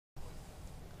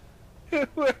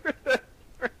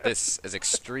This is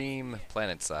Extreme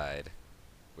Planetside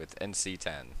with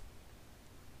NC10.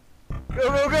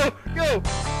 Go, go, go, go!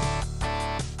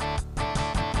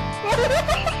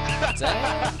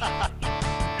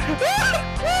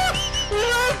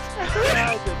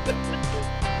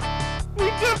 We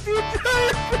jumped the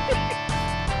entire thing!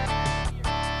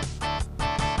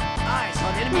 Nice,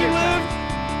 on enemy attack.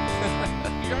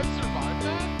 You guys survived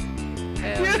that?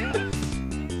 Hell Yeah. yeah.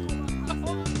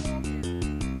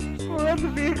 We're on the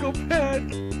vehicle pad.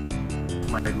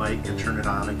 My mic and turn it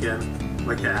on again,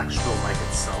 like the actual mic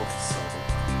itself. So,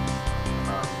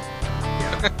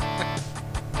 yeah.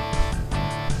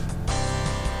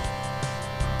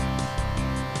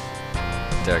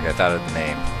 Derek, I thought of the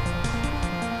name.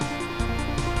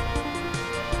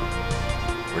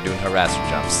 We're doing Harasser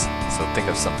jumps, so think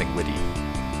of something witty.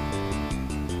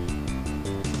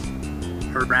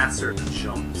 Harasser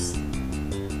jumps.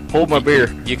 Hold my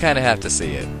beer. You kind of have to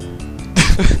see it.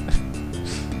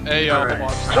 Hey, All the right.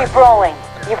 monster. Keep rolling.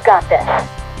 You've got this.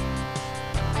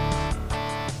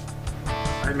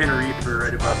 I'm in a reaper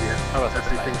right above you. Oh, that's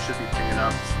Everything nice. should be pinging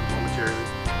up momentarily.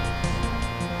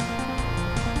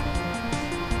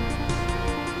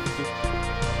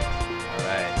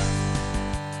 Alright.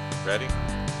 Ready?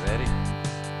 Ready?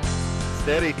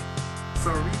 Steady.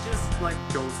 So are we just like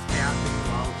ghost capping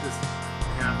while just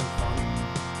having fun?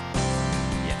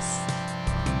 Yes.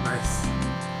 Nice.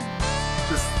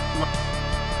 Just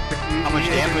How much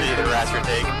damage did the Harasser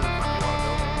take?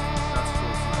 That's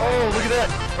cool. Oh, look at that.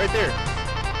 Right there.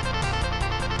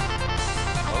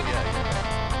 Oh yeah,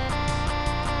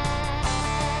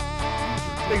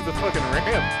 This thing's a fucking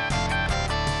ramp.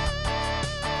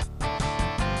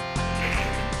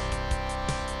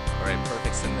 Alright,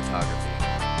 perfect cinematography.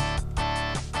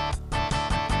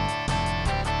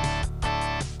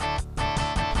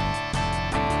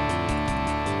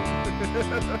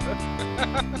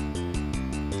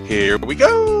 Here we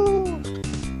go!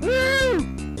 Woo!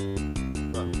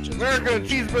 American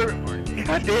cheeseburger.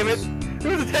 God damn it.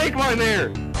 There was a tank mine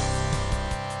there.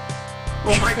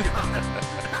 Oh my god!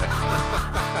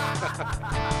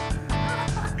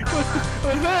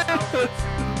 What's that?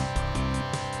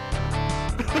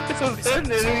 Was that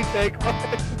an enemy tank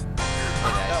mine?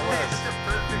 That was a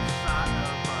perfect shot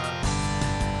of.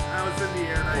 I was in the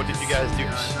air. And What did you guys do?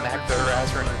 Smack the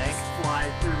Harasser in the tank? Fly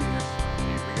through the air.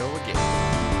 Here we go again.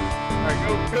 Alright,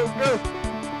 go, go, go.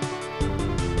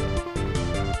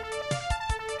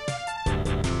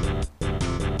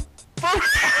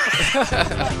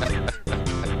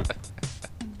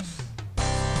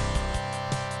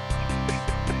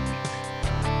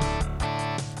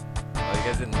 Oh, you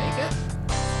guys didn't make it?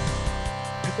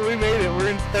 We made it. We're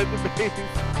inside the base.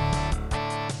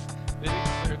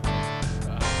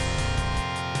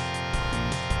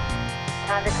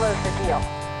 Time to close the deal.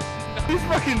 He's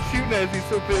fucking shooting at us. He's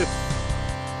so pissed.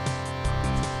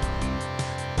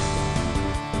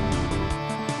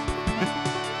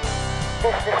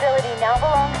 This facility now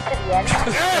belongs to the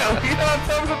NC10. Yeah, he's on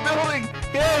top of the building.